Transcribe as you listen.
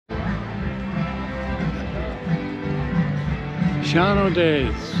Shawano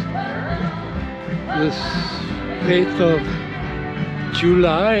days. This 8th of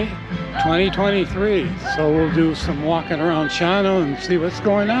July 2023. So we'll do some walking around Shawano and see what's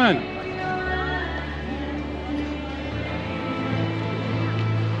going on.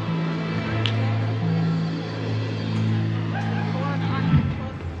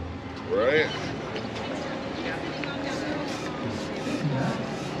 Right.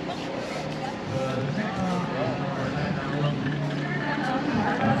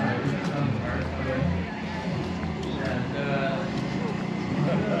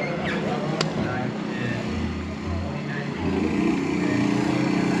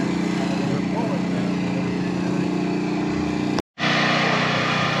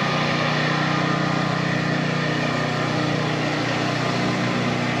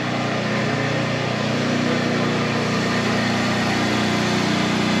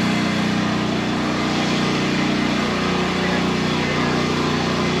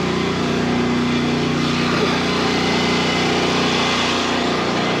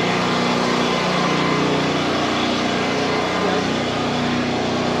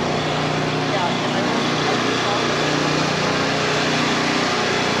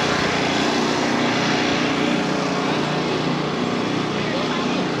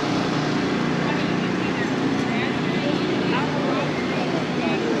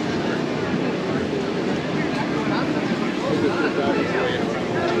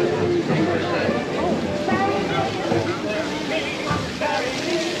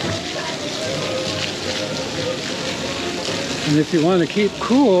 And if you want to keep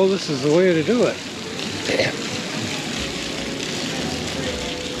cool, this is the way to do it.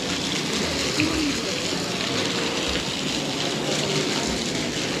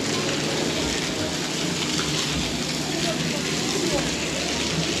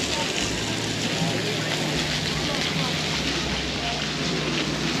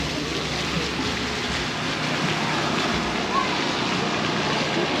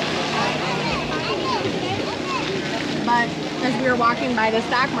 But as we were walking by the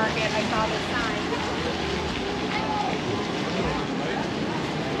stock market, I saw this sign.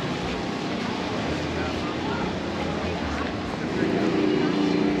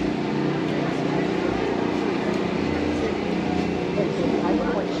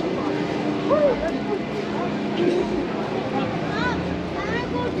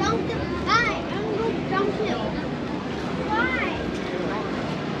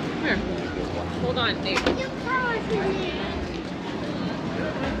 Here, hold on, Dave.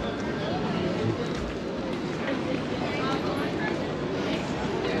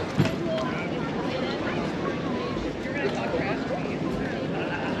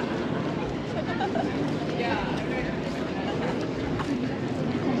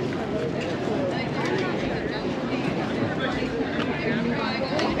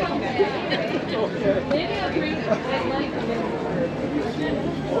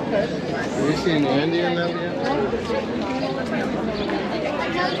 Have you seen Andy in that yet?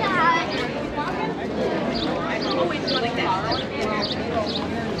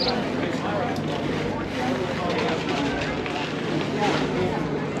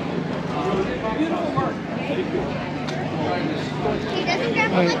 He doesn't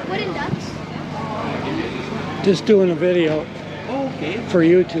grab like wooden ducks. Just doing a video Okay, for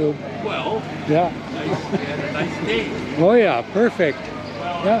YouTube. well, Yeah. nice, you had a nice day. Oh yeah, perfect.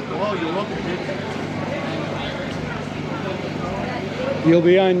 Yeah. Well, you look at it. You'll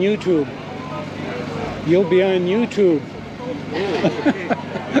be on YouTube. You'll be on YouTube.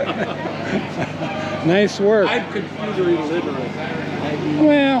 Nice work. I'm computer illiterate.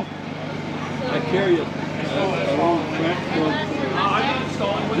 Well, I carry a long platform.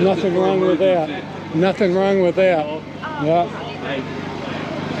 nothing wrong with that. Nothing wrong with that. Yeah.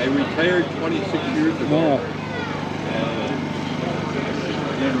 I retired 26 years ago. Oh.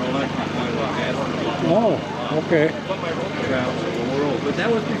 General Electric, Oh, okay. travel the world. But that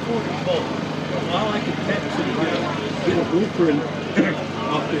was before the boat. While I could text and get a blueprint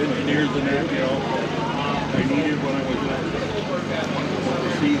off the engineers and that, you know, I needed when I was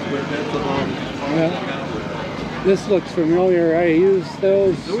overseas, but that's about Yeah. This looks familiar. I use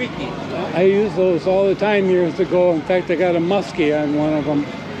those. the wiki. I used those all the time years ago. In fact, I got a muskie on one of them.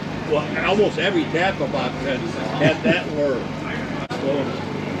 Well, almost every tackle box had that word. So,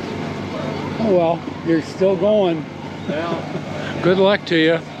 Oh well, you're still going. well, Good luck to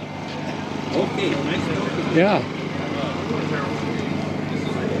you. okay, nice talking. Yeah.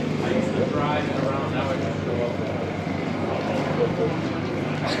 I used to drive around, now I just go up.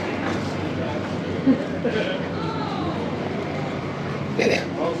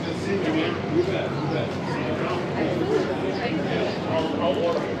 I was gonna see you, man. You bet. See you around. His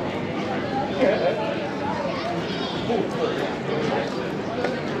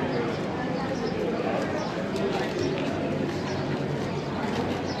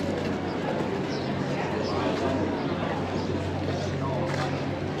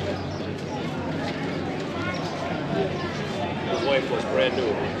wife was brand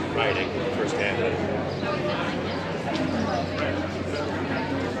new riding first-hand.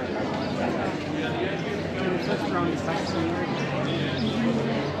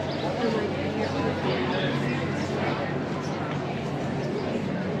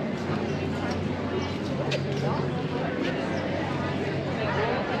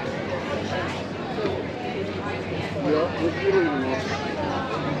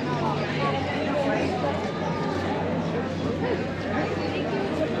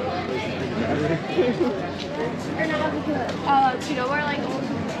 You know where like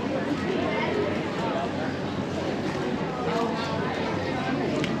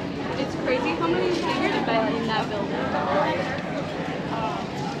It's crazy how many figures to buy in that building.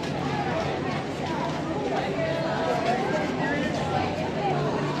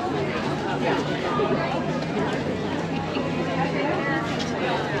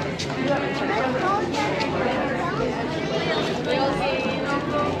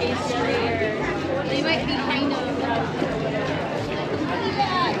 they might be kind of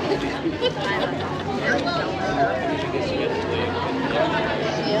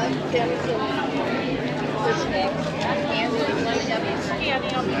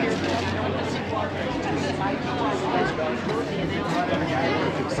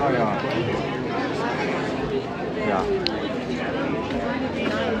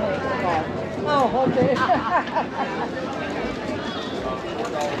Oh, okay.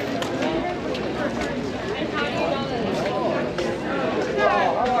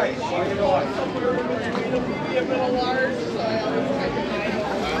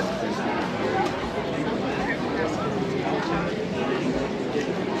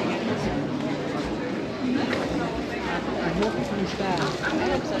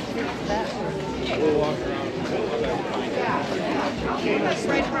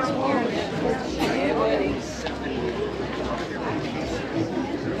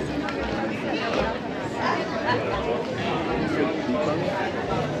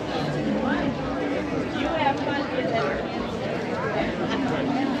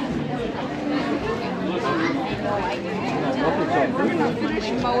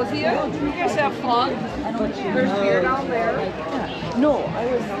 Mosey, you guys have fun? There's beer down there. No, I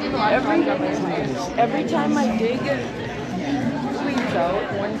was every time I dig it weeds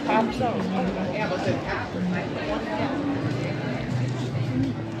out, one pops out.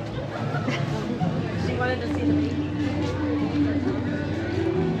 She wanted to see the baby.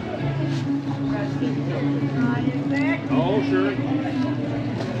 Oh, sure.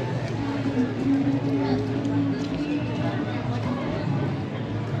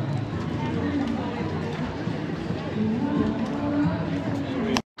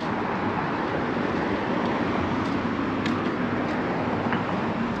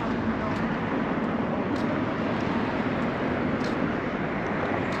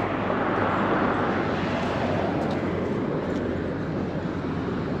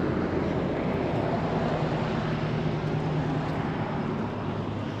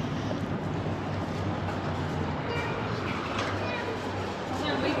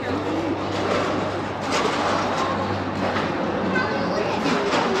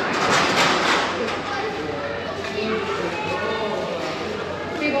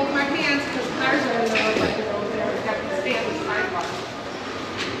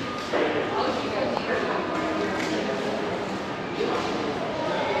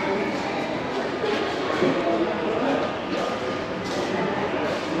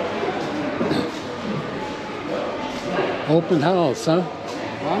 Open house, huh?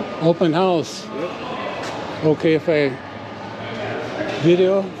 Huh? Open house. Yep. Okay if I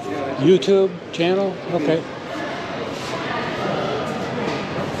video, YouTube channel? Okay.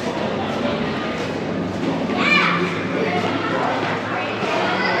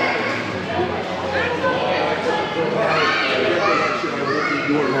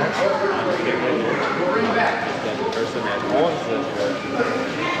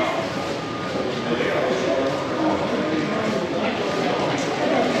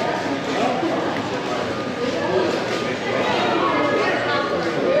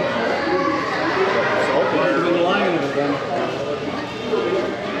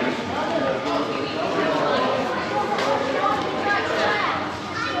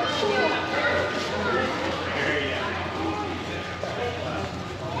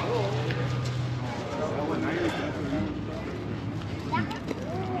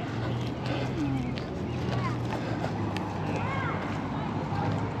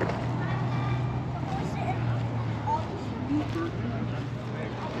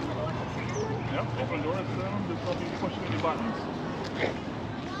 Yeah, open doors, just don't be pushing any buttons.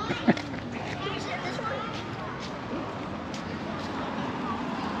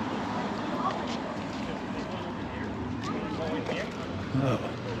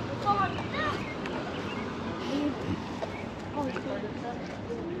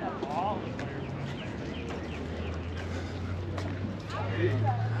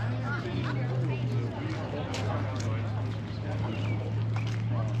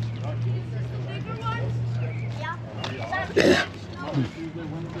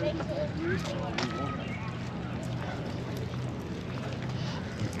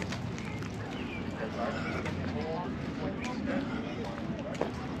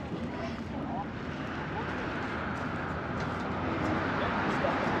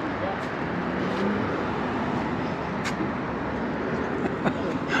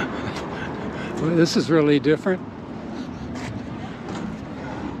 Well, this is really different.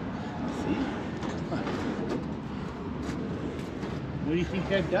 What do you think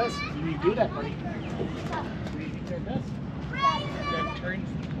that does when you do that, buddy? What do you think that does? That turns.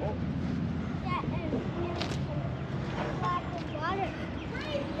 Oh.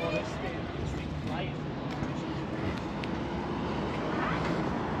 Oh, this thing flying.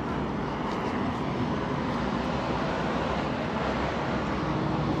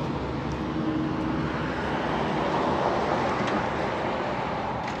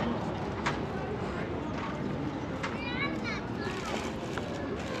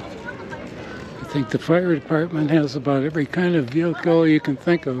 I think the fire department has about every kind of vehicle you can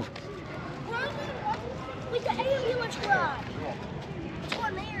think of. Like the ambulance garage. It's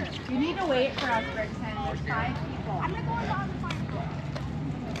one there. You need to wait for us, Rickson. There's 5 people. I'm not going down the fire.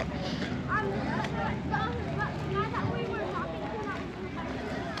 Not that we were talking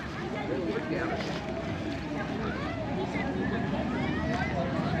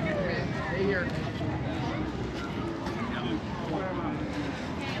Hey, here.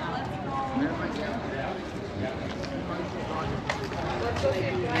 Let's go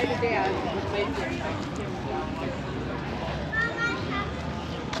say bye to Dad.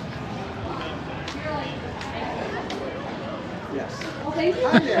 Thank you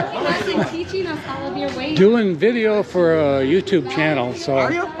for joining us and teaching us all of your ways. Doing video for a YouTube channel, so.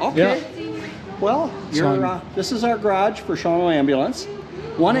 Are you? Okay. Yeah. Well, this is our garage for Shawano Ambulance.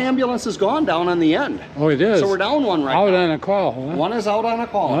 One ambulance is gone down on the end. Oh, it is? So we're down one right Out now. on a call, huh? One is out on a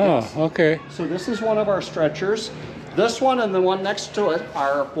call. Oh, yes. okay. So this is one of our stretchers. This one and the one next to it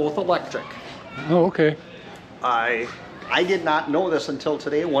are both electric. Oh, okay. I did not know this until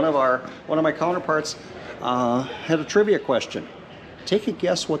today. One of my counterparts had a trivia question. Take a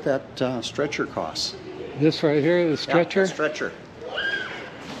guess what that stretcher costs. This right here, the stretcher? Yeah, the stretcher.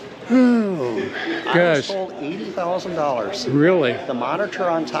 Oh, I was gosh. told $80,000. Really? The monitor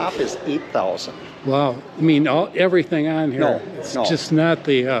on top is $8,000. Wow. I mean, everything on here. No, It's no. just not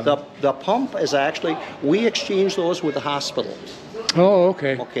the... The pump is actually, we exchange those with the hospital. Oh,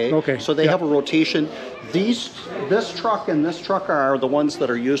 okay. Okay. Okay. So they Yeah. have a rotation. This truck and this truck are the ones that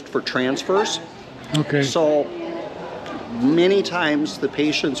are used for transfers. Okay. So many times the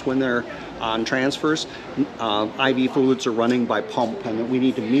patients, when they're on transfers, IV fluids are running by pump, and we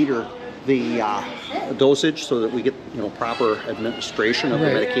need to meter the dosage so that we get proper administration of the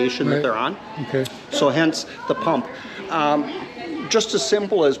Right, medication that right. they're on. Okay. So hence the pump. Just as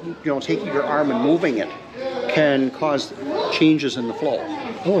simple as taking your arm and moving it can cause changes in the flow.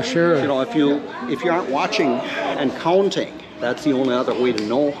 Oh, sure. If you aren't watching and counting, that's the only other way to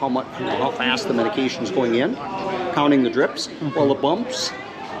know how fast the medication is going in. Counting the drips, well, the bumps,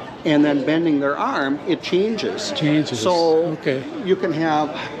 and then bending their arm, it changes. Changes. So Okay. you can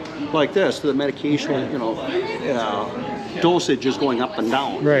have like this, the medication, dosage is going up and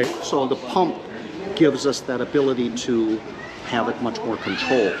down. Right. So the pump gives us that ability to have it much more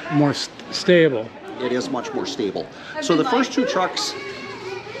controlled. More stable. It is much more stable. So the first 2 trucks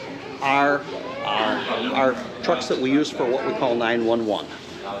are trucks that we use for what we call 911.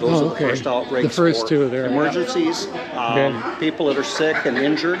 Those are the okay. first outbreaks. The first for 2 there. emergencies, Okay. people that are sick and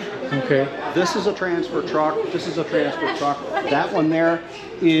injured. Okay. This is a transfer truck. This is a transfer truck. That one there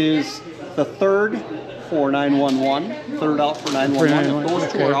is the third for 911. Third out for 911. If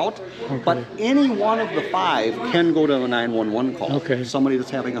those 2 okay. are out. Okay. But any one of the 5 can go to a 911 call. Okay. Somebody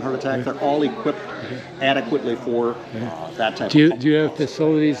that's having a heart attack, they're all equipped adequately for that type Do of you have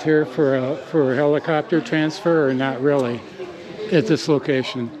facilities here for helicopter transfer, or not really at this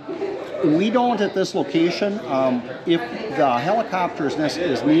location? We don't at this location. If the helicopter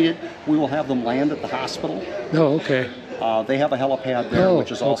is needed, we will have them land at the hospital. Oh, okay. They have a helipad there,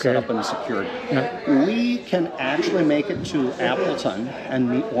 which is all set okay. up and secured. Yeah. We can actually make it to Appleton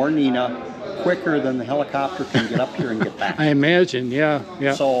or Neenah quicker than the helicopter can get up here and get back. I imagine, yeah,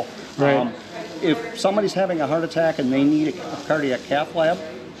 yeah. So, Right. if somebody's having a heart attack and they need a cardiac cath lab,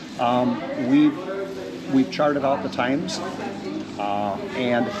 we've charted out the times,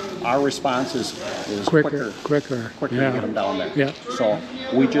 and our response is quicker quicker, to yeah. get them down there. Yeah. So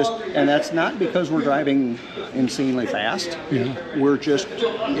we just, and that's not because we're driving insanely fast. Yeah. We're just,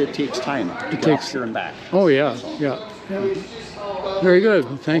 it takes time to get up here and back. Oh yeah, yeah, yeah. Very good.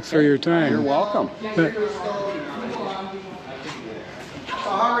 Thanks for your time. You're welcome. But-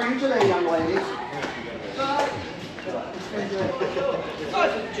 So how are you today, young ladies?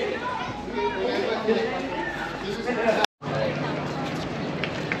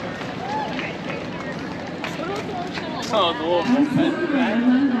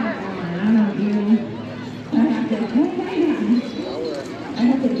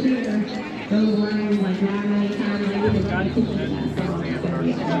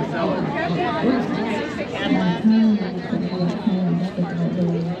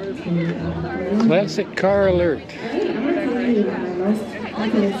 Classic car alert.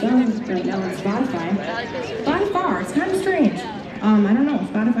 Popular songs right now on Spotify. By far, it's kind of strange. I don't know.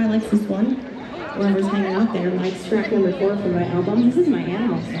 Spotify likes this one. Whoever's hanging out there likes track number 4 from my album. This is my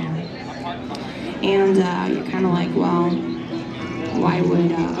animal song. And you're kind of like, well, why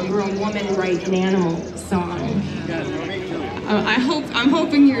would a grown woman write an animal song? I'm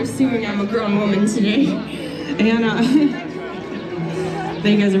hoping you're assuming I'm a grown woman today. And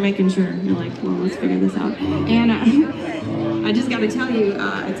you guys are making sure. You're like, well, let's figure this out. And I just got to tell you,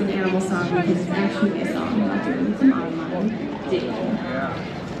 it's an animal song because it's actually a song about doing some mom day.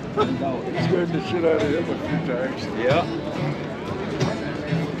 Scared the shit out of him a few times. Yeah.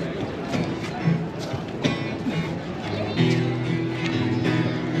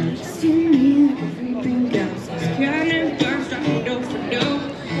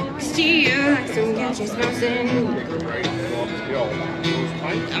 She's bouncing.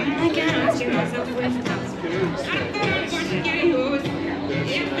 I'm like, asking myself if it's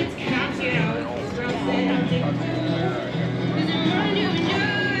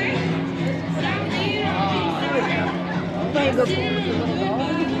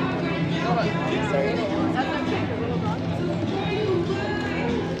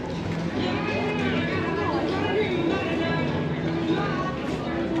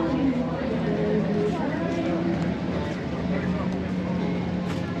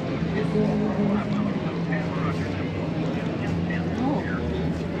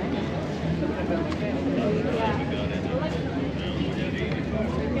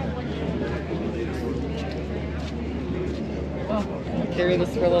Carry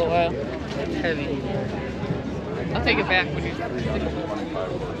this for a little while. It's heavy. I'll take it back when you're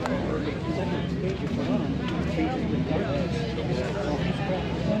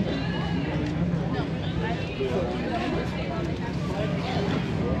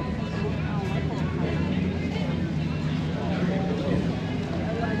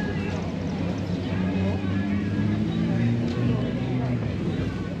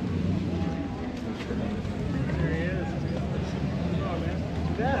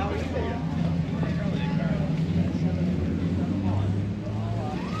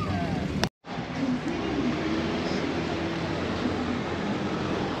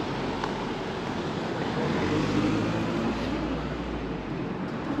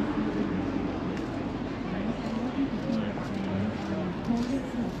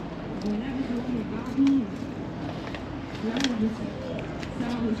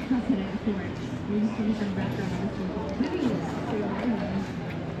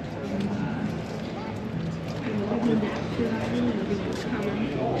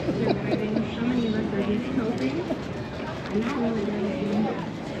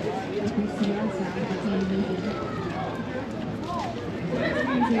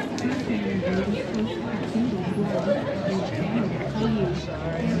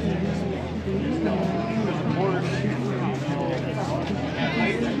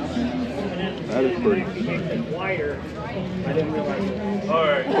That is pretty. Wider. I didn't realize it. All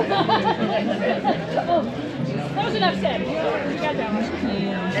right. That was enough said. You got that one.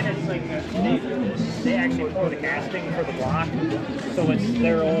 And it's like they actually pour the casting for the block, so it's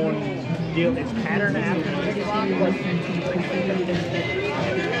their own deal. It's patterned after the block.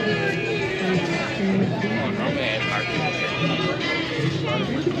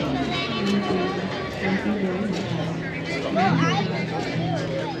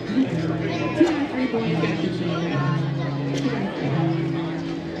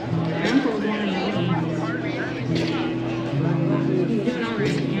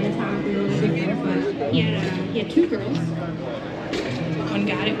 He had 2 girls. One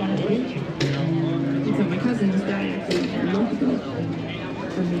got it, one didn't.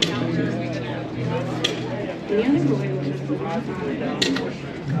 the other boy was my father.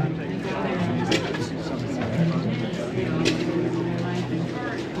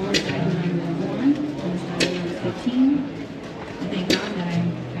 Always died when I was 1, and his died when I was 15. Thank God that I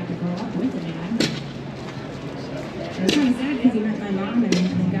got to grow up with a dad. It was kind of sad because he met my mom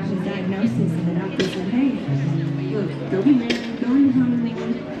and got his diagnosis, and the doctor said, hey, look, they'll be married, go into honeymoon, you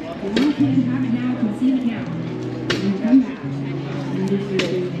want to have it now, conceive it now, and come back, and do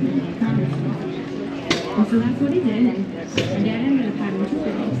your accomplish. And so that's what he did, and my dad ended up having 2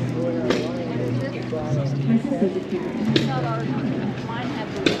 girls. My sister's a parent.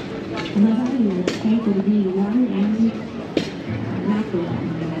 And I thought he was thankful to be the one and not the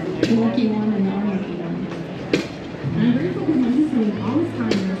one. The lucky one and the unlucky one. And I'm grateful because my sister was always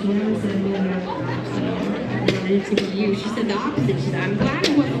kind, and she never said, you know, it's about you. She said the opposite. She said, I'm glad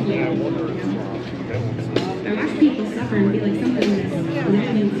it wasn't you. I watch people suffer and feel like something is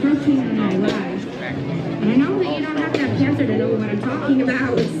encroaching on their lives. And I know that you don't have to have cancer to know what I'm talking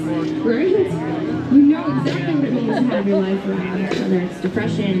about, right? You know exactly what it means to have your life around, whether it's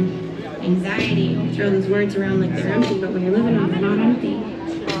depression, anxiety. You throw those words around like they're empty, but when you're living them, they're not empty.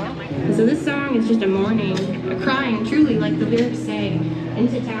 And so this song is just a mourning, a crying, truly, like the lyrics say,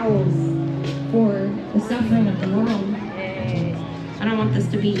 into towels for the suffering of the world. I don't want this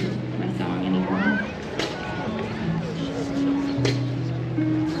to be my song anymore.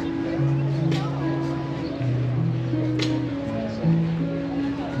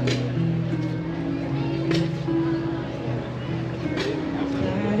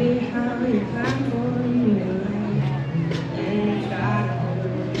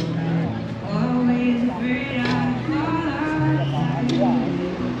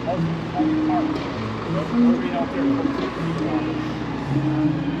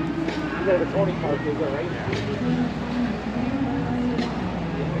 The Tony Park is right now.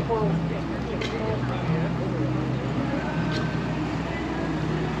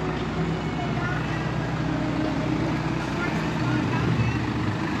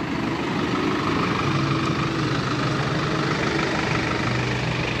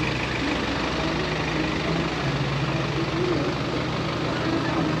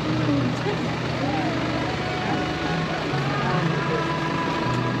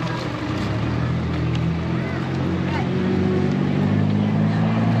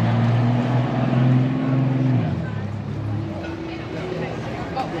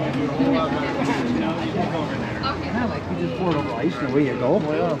 Away you go.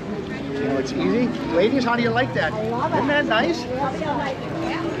 Well, you know, it's easy. Ladies, how do you like that? I love it. Isn't that nice?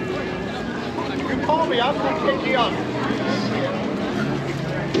 You call me, I'll come pick you up.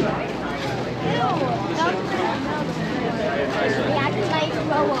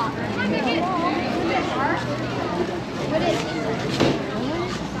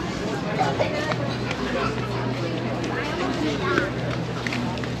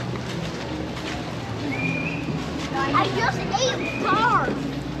 I just ate bars.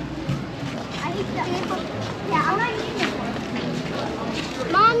 I ate the yeah, I'm not eating it.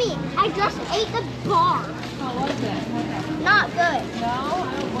 Mommy, I just ate the bar. How was it? Not good. No, I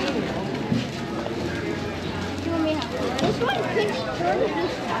don't believe you. You want me to have this one could be good.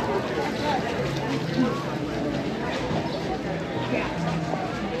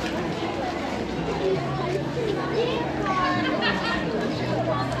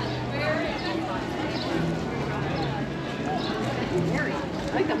 I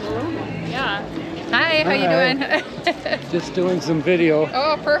like the maroon one. Yeah. Hi, how you doing? Just doing some video.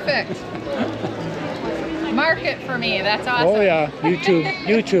 Oh, perfect. Mark it for me. That's awesome. Oh yeah, YouTube,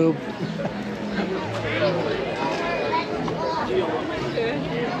 YouTube.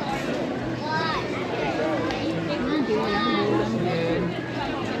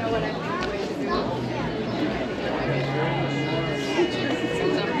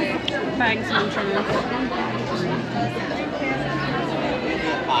 Thanks, Montreal.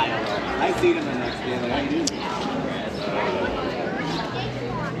 I see them the next day. Like, how you doing?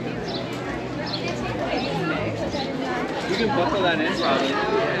 You can buckle that in, probably.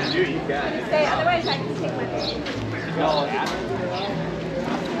 Yeah, you got it. Say, otherwise I can take my baby. No, Look at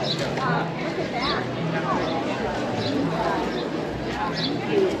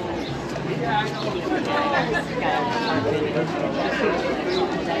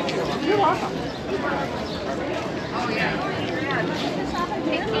You're welcome. Oh, yeah.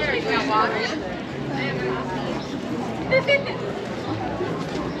 Take care. You got water? I'll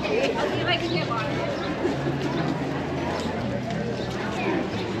see if I can get water.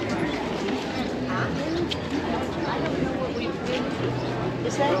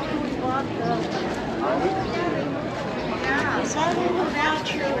 Is that who we bought the... Is that who the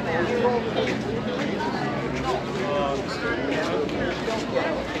voucher?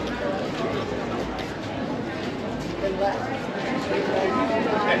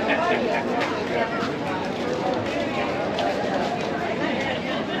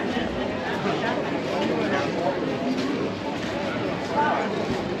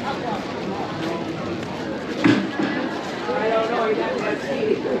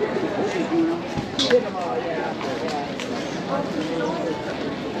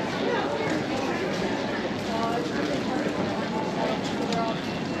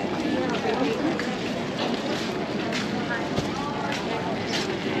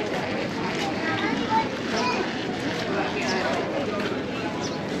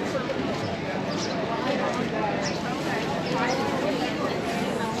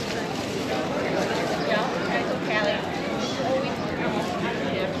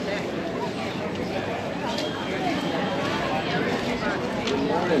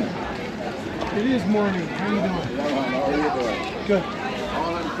 It is morning. How you doing? How are you doing? Good.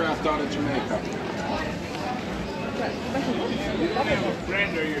 All in craft out of Jamaica. You have a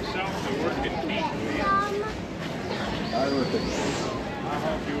friend or yourself that work at Peak, I work at I'll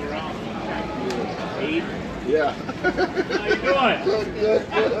help you around. 8? Yeah. How you doing? Good, good,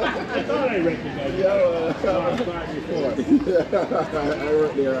 good. I thought I recognized you. Yeah, I saw you before. I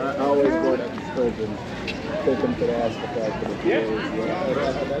work there. I always go to excursions. Take them to the hospital for the Yeah.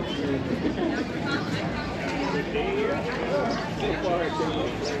 That's me.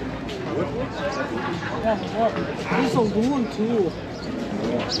 He's a loon too.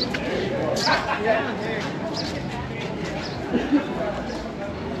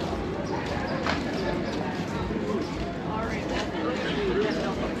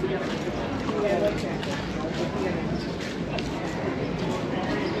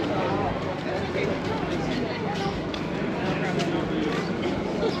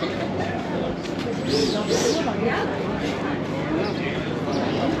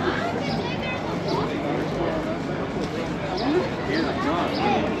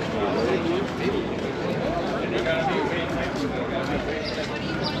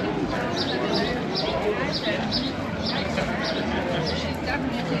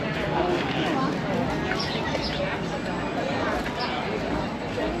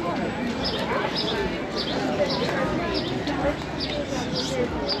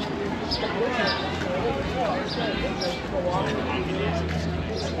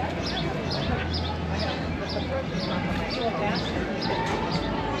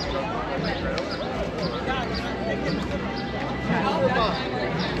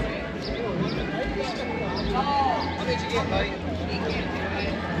 How did you get, buddy?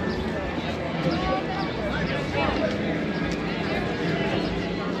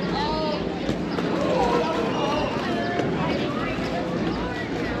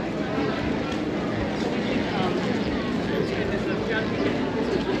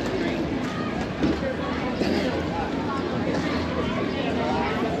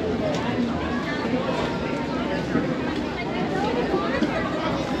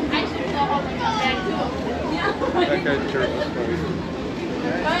 That guy's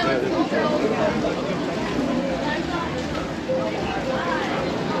terrible.